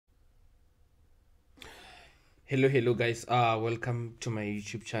Hello guys, welcome to my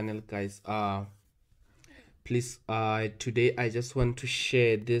YouTube channel guys. Please, today I just want to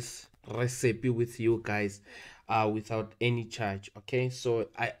share this recipe with you guys without any charge. Okay, so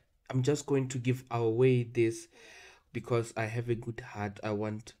I'm just going to give away this because I have a good heart. I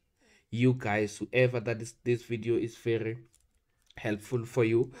want you guys, whoever that is, this video is very helpful for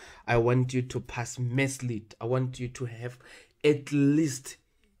you. I want you to pass Meslit. I want you to have at least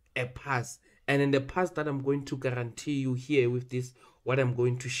a pass. And in the pass that I'm going to guarantee you here with this, what I'm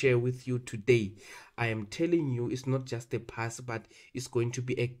going to share with you today, I am telling you it's not just a pass, but it's going to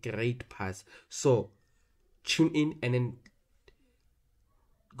be a great pass. So tune in and then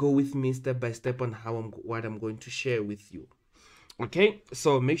go with me step by step on what I'm going to share with you. Okay,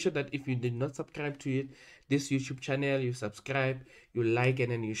 so make sure that if you did not subscribe to it, this YouTube channel, you subscribe, you like,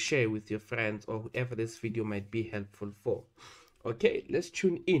 and then you share with your friends or whoever this video might be helpful for. Okay, let's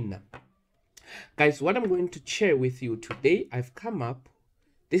tune in. Guys, what I'm going to share with you today, I've come up,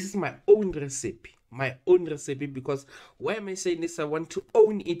 this is my own recipe. Because why am I saying this? I want to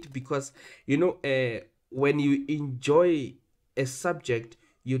own it because, you know, when you enjoy a subject,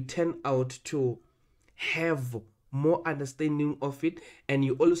 you turn out to have more understanding of it, and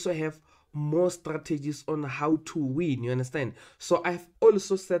you also have more strategies on how to win. You understand? So I've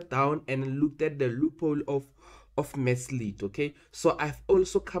also sat down and looked at the loophole of Meslit. Okay, so I've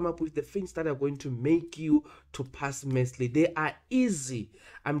also come up with the things that are going to make you to pass Meslit. They are easy.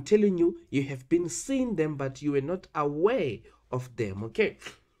 I'm telling you, you have been seeing them, but you were not aware of them. Okay,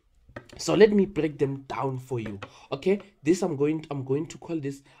 so let me break them down for you. Okay, this I'm going to call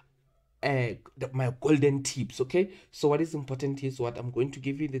this my golden tips. Okay, so what is important is what I'm going to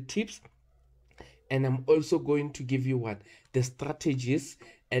give you the tips, and I'm also going to give you what the strategies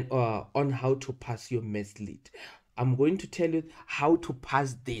and on how to pass your Meslit. I'm going to tell you how to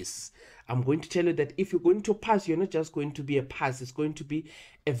pass this. I'm going to tell you that if you're going to pass, you're not just going to be a pass, it's going to be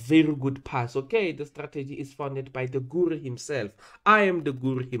a very good pass. Okay, the strategy is founded by the guru himself. I am the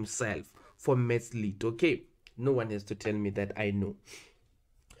guru himself for Meslit. Okay, no one has to tell me that I know.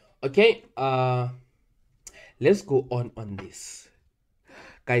 Okay, let's go on this.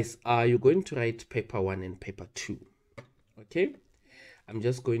 Guys, you're going to write paper 1 and paper 2. Okay, I'm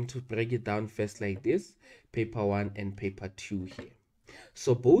just going to break it down first like this: paper 1 and paper 2 here.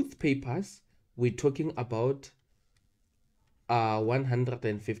 So both papers, we're talking about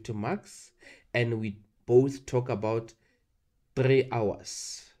 150 marks, and we both talk about 3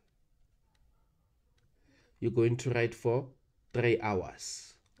 hours. You're going to write for 3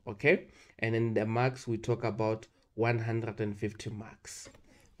 hours. Okay, and in the marks we talk about 150 marks.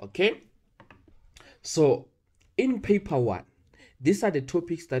 Okay, so in paper 1, these are the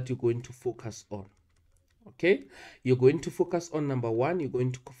topics that you're going to focus on. Okay, you're going to focus on number 1, you're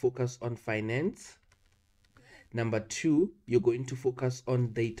going to focus on finance. Number 2, you're going to focus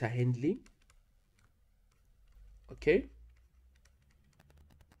on data handling. Okay,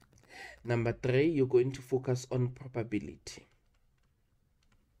 number 3, you're going to focus on probability.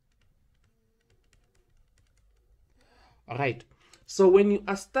 All right, so when you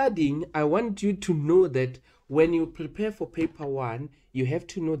are studying, I want you to know that when you prepare for paper 1, you have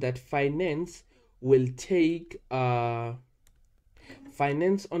to know that finance will take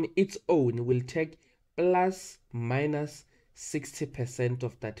finance on its own will take plus minus 60%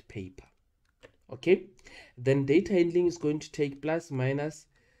 of that paper. Okay, then data handling is going to take plus minus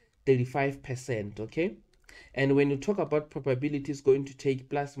 35%. Okay, and when you talk about probability, it's going to take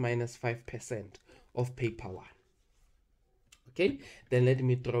plus minus 5% of paper 1. Okay, then let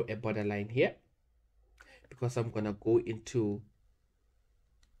me draw a borderline here because I'm gonna go into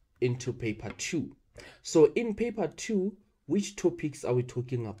paper 2. So in paper 2, which topics are we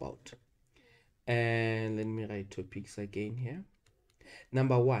talking about? And let me write topics again here.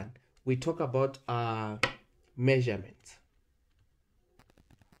 Number 1, we talk about measurements.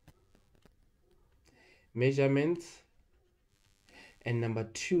 And number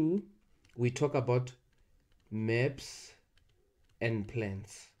 2, we talk about maps and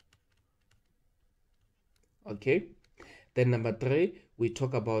plans. Okay, then number 3, we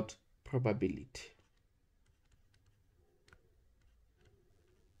talk about probability.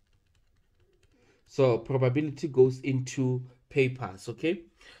 So probability goes into papers. Okay,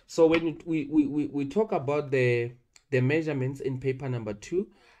 so when we talk about the measurements in paper number 2,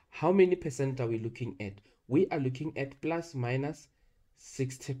 how many percent are we looking at? We are looking at plus minus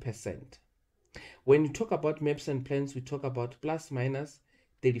 60%. When you talk about maps and plans, we talk about plus minus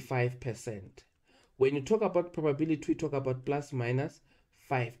 35%. When you talk about probability, we talk about plus minus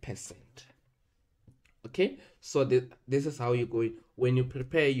 5%. Okay, so this is how you go. When you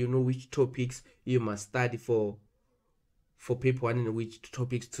prepare, you know which topics you must study for paper 1 and which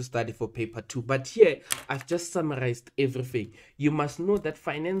topics to study for paper 2. But here I've just summarized everything. You must know that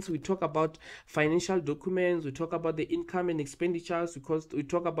finance, we talk about financial documents, we talk about the income and expenditures, because we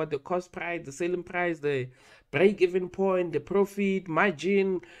talk about the cost price, the selling price, the break-even point, the profit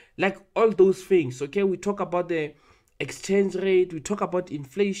margin, like all those things. Okay, we talk about the exchange rate, we talk about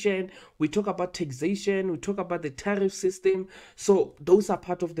inflation, we talk about taxation, we talk about the tariff system. So those are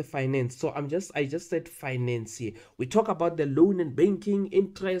part of the finance. So I just said finance here. We talk about the loan and banking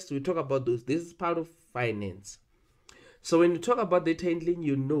interest, we talk about those. This is part of finance. So when you talk about data handling,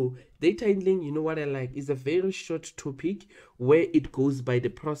 data handling, you know what I like, is a very short topic where it goes by the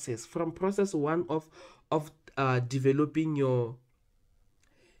process, from process 1 of developing your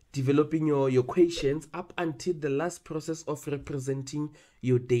equations up until the last process of representing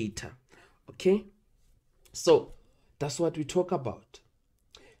your data. Okay, so that's what we talk about.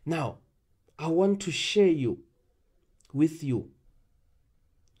 Now I want to share with you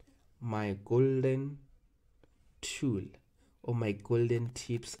my golden tool, or my golden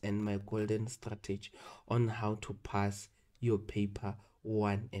tips and my golden strategy on how to pass your paper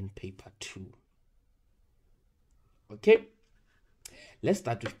 1 and paper 2. Okay, let's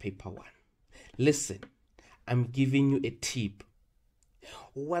start with paper 1. Listen, I'm giving you a tip.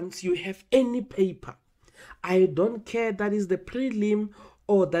 Once you have any paper, I don't care that is the prelim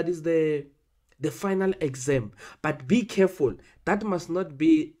or that is the final exam, but be careful, that must not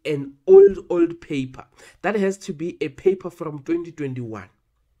be an old paper. That has to be a paper from 2021,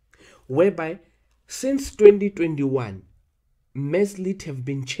 whereby since 2021 Maths Lit have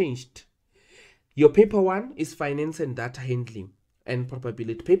been changed. Your paper 1 is finance and data handling and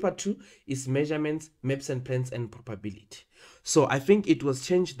probability. Paper 2 is measurements, maps and plans and probability. So I think it was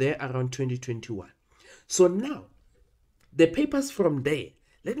changed there around 2021. So now the papers from there,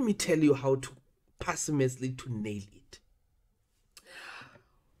 let me tell you how to pass Maths Lit to nail it.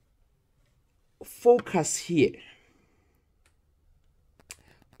 Focus here.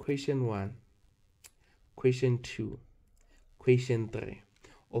 Question 1, question 2, question 3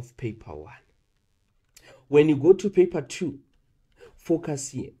 of paper 1. When you go to paper 2,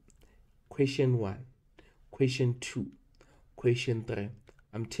 focus here. Question 1, question 2, question 3.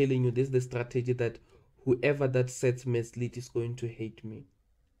 I'm telling you, this is the strategy that whoever that sets Maths Lit is going to hate me.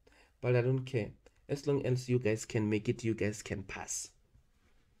 But I don't care. As long as you guys can make it, you guys can pass.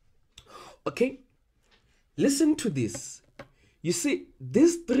 Okay? Listen to this. You see,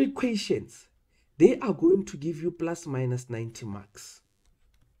 these 3 questions, they are going to give you plus minus 90 marks.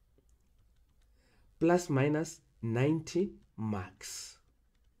 Plus minus 90 marks.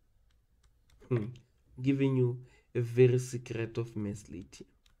 Giving you a very secret of Maths Lit.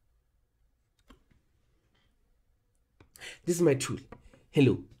 This is my tool.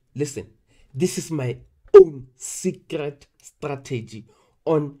 Hello, listen. This is my own secret strategy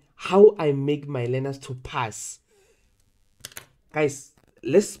on how I make my learners to pass. Guys,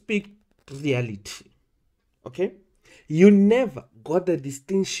 let's speak reality. Okay? You never got the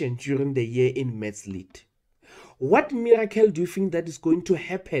distinction during the year in Maths Lit. What miracle do you think that is going to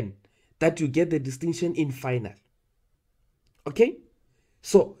happen that you get the distinction in final? Okay?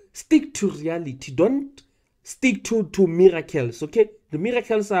 So stick to reality. Don't stick to miracles. Okay? The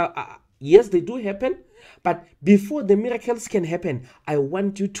miracles are yes, they do happen. But before the miracles can happen, I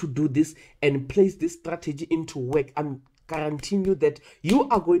want you to do this and place this strategy into work. I'm guaranteeing you that you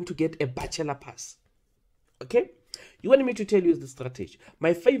are going to get a bachelor pass. Okay? You want me to tell you the strategy?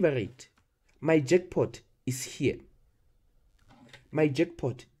 My favorite, my jackpot is here. My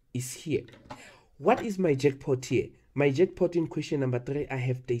jackpot is here. What is my jackpot here? My jackpot in question number 3, I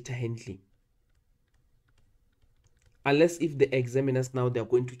have data handling. Unless if the examiners now, they're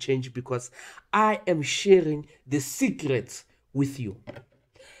going to change, because I am sharing the secrets with you.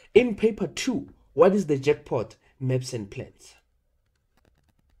 In paper 2, what is the jackpot? Maps and plans.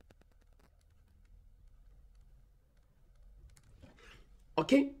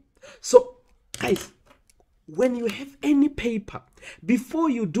 Okay? So, guys, when you have any paper, before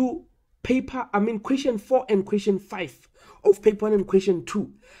you do question 4 and question 5 of paper 1 and question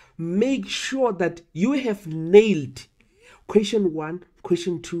 2, make sure that you have nailed question 1,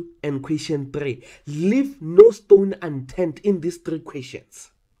 question 2, and question 3. Leave no stone unturned in these 3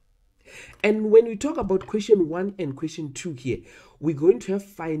 questions. And when we talk about question 1 and question 2 here, we're going to have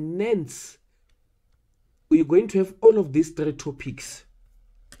finance. We're going to have all of these 3 topics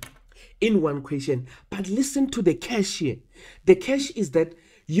in one question. But listen to the catch here. The catch is that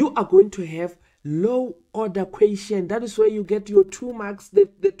you are going to have low order question. That is where you get your 2 marks, the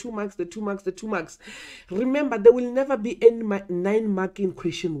 2 marks, the 2 marks, the 2 marks. Remember, there will never be any 9 mark in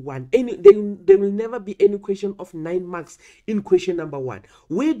question 1. There will never be any question of 9 marks in question number 1.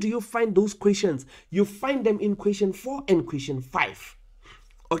 Where do you find those questions? You find them in question 4 and question 5.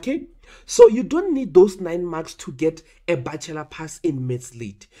 Okay, so you don't need those 9 marks to get a bachelor pass in Maths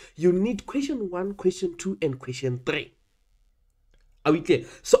Lit. You need question 1, question 2, and question 3. Are we clear?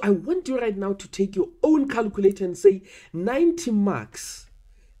 So I want you right now to take your own calculator and say 90 marks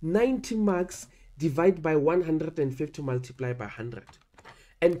divide by 150 multiplied by 100.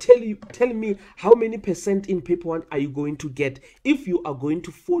 And tell me how many percent in paper 1 are you going to get if you are going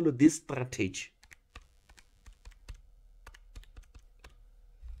to follow this strategy.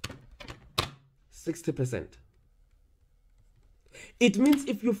 %60. It means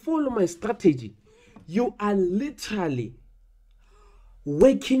if you follow my strategy, you are literally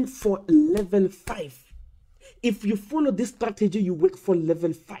working for level 5. If you follow this strategy, you work for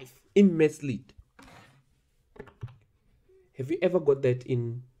level 5 in Maths Lit. Have you ever got that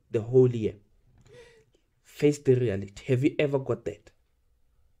in the whole year? Face the reality. Have you ever got that?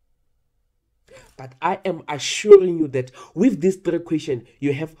 But I am assuring you that with this 3 question,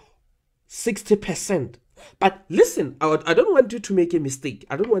 you have 60%. But listen, I don't want you to make a mistake.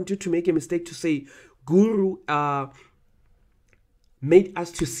 I don't want you to make a mistake to say Guru made us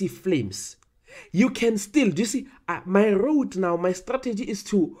to see flames. You can still, do you see, my road now, my strategy is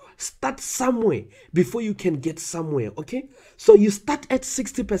to start somewhere before you can get somewhere, okay? So you start at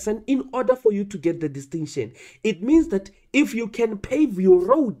 60% in order for you to get the distinction. It means that if you can pave your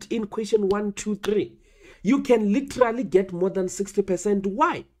road in question 1, 2, 3, you can literally get more than 60%.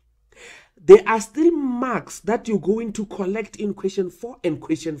 Why? There are still marks that you're going to collect in question 4 and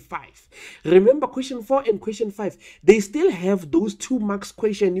question 5. Remember, question 4 and question 5, they still have those 2 marks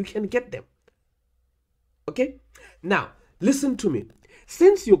question. You can get them. Okay? Now, listen to me.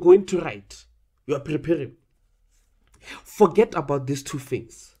 Since you're going to write, you're preparing, forget about these 2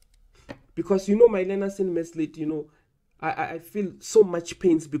 things. Because, you know, my learners in Maths Lit, you know, I feel so much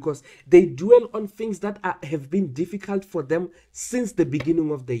pains because they dwell on things that have been difficult for them since the beginning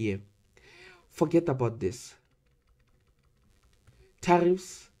of the year. Forget about this.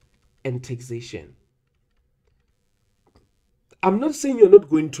 Tariffs and taxation. I'm not saying you're not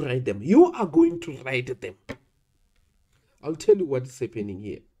going to write them. You are going to write them. I'll tell you what's happening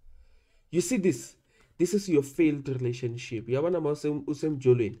here. You see this? This is your failed relationship.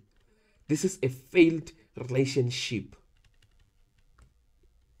 This is a failed relationship.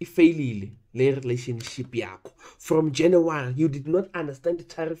 Failile le relationship yakho. From January, you did not understand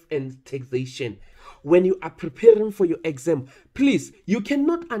tariff and taxation. When you are preparing for your exam, please, you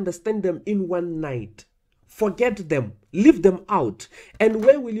cannot understand them in one night. Forget them, leave them out. And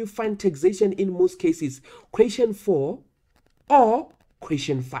where will you find taxation in most cases? Question 4 or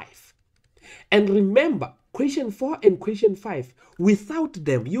question 5. And remember, question 4 and question 5, without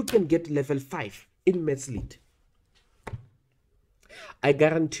them, you can get level 5 in Maths Lit. I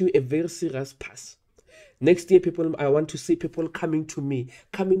guarantee you a very serious pass. Next year, people, I want to see people coming to me,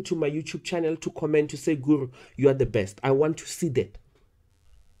 coming to my YouTube channel to comment, to say, Guru, you are the best. I want to see that.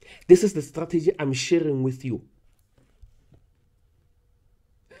 This is the strategy I'm sharing with you.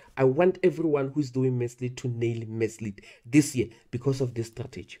 I want everyone who's doing Maths Lit to nail Maths Lit this year because of this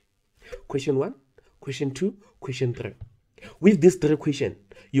strategy. Question 1, question 2, question 3. With this 3 question,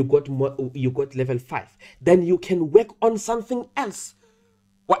 you got level 5. Then you can work on something else.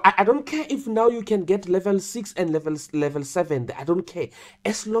 Well, I don't care if now you can get level 6 and level 7. I don't care.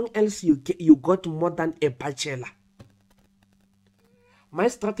 As long as you got more than a bachelor. My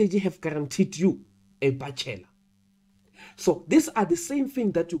strategy have guaranteed you a bachelor. So these are the same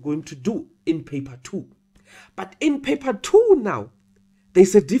thing that you're going to do in paper 2. But in paper 2 now,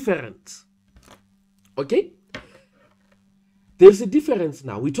 there's a difference. Okay? There's a difference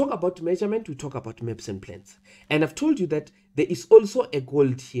now. We talk about measurement, we talk about maps and plans. And I've told you that there is also a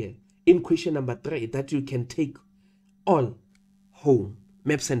gold here in question number 3 that you can take all home.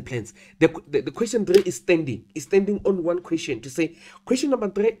 Maps and plans. The question 3 is standing on one question to say, question number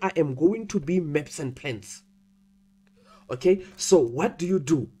 3, I am going to be maps and plans. Okay, so what do you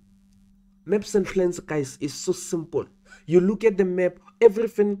do? Maps and plans, guys, is so simple. You look at the map,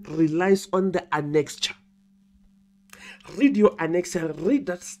 everything relies on the annexure. Read your annexure, read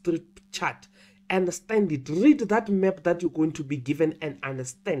that strip chart, understand it, read that map that you're going to be given and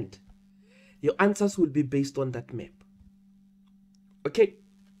understand. Your answers will be based on that map. Okay,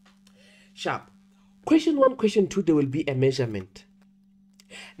 sharp. Question 1, question 2, there will be a measurement.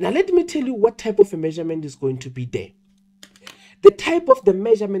 Now let me tell you what type of a measurement is going to be there. The type of the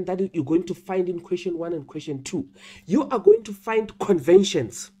measurement that you're going to find in question 1 and question 2, you are going to find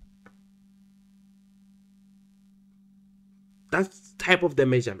conventions. That's type of the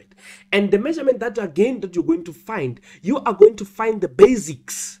measurement. And the measurement that again that you're going to find, you are going to find the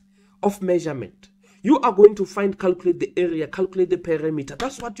basics of measurement. You are going to find calculate the area, calculate the perimeter.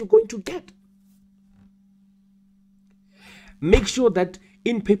 That's what you're going to get. Make sure that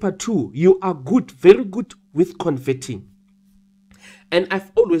in paper 2, you are good, very good with converting. And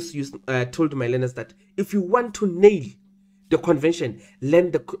I've always told my learners that if you want to nail the convention,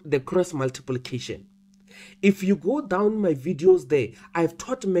 learn the cross multiplication. If you go down my videos there, I've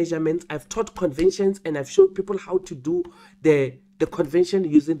taught measurements, I've taught conventions, and I've showed people how to do the convention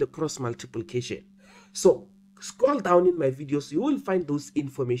using the cross multiplication. So scroll down in my videos, you will find those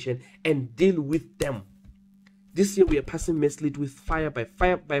information and deal with them. This year we are passing mass lead with fire by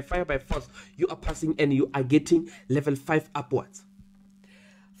force. You are passing and you are getting level 5 upwards.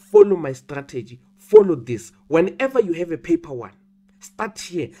 Follow my strategy. Follow this. Whenever you have a paper 1, start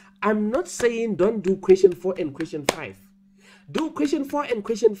here. I'm not saying don't do question 4 and question 5. Do question 4 and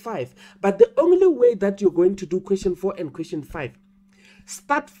question 5. But the only way that you're going to do question 4 and question 5,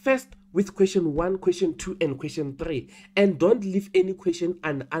 start first with question 1, question 2, and question 3. And don't leave any question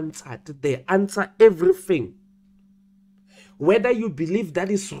unanswered there. Answer everything. Whether you believe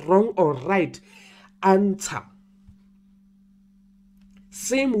that is wrong or right, answer.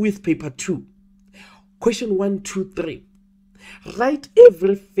 Same with paper 2. Question 1, 2, 3. Write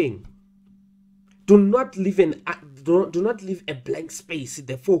everything. Do not leave a blank space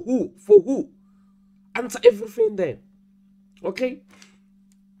there. For who? For who? Answer everything there. Okay?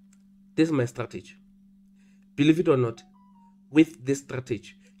 This is my strategy. Believe it or not, with this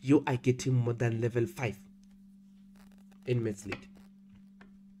strategy, you are getting more than level 5 in maths lead.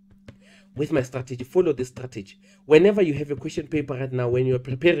 With my strategy, follow this strategy. Whenever you have a question paper right now, when you're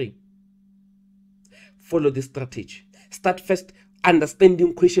preparing, follow this strategy. Start first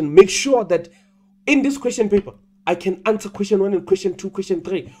understanding question. Make sure that in this question paper, I can answer question 1 and question 2, question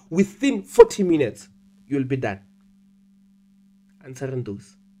 3 within 40 minutes. You'll be done answering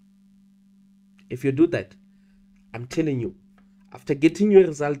those. If you do that, I'm telling you, after getting your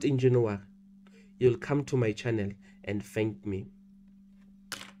result in January, you'll come to my channel and thank me.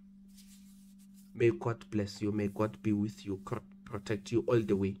 May God bless you. May God be with you, protect you all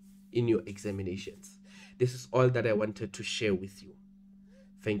the way in your examinations. This is all that I wanted to share with you.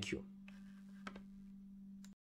 Thank you.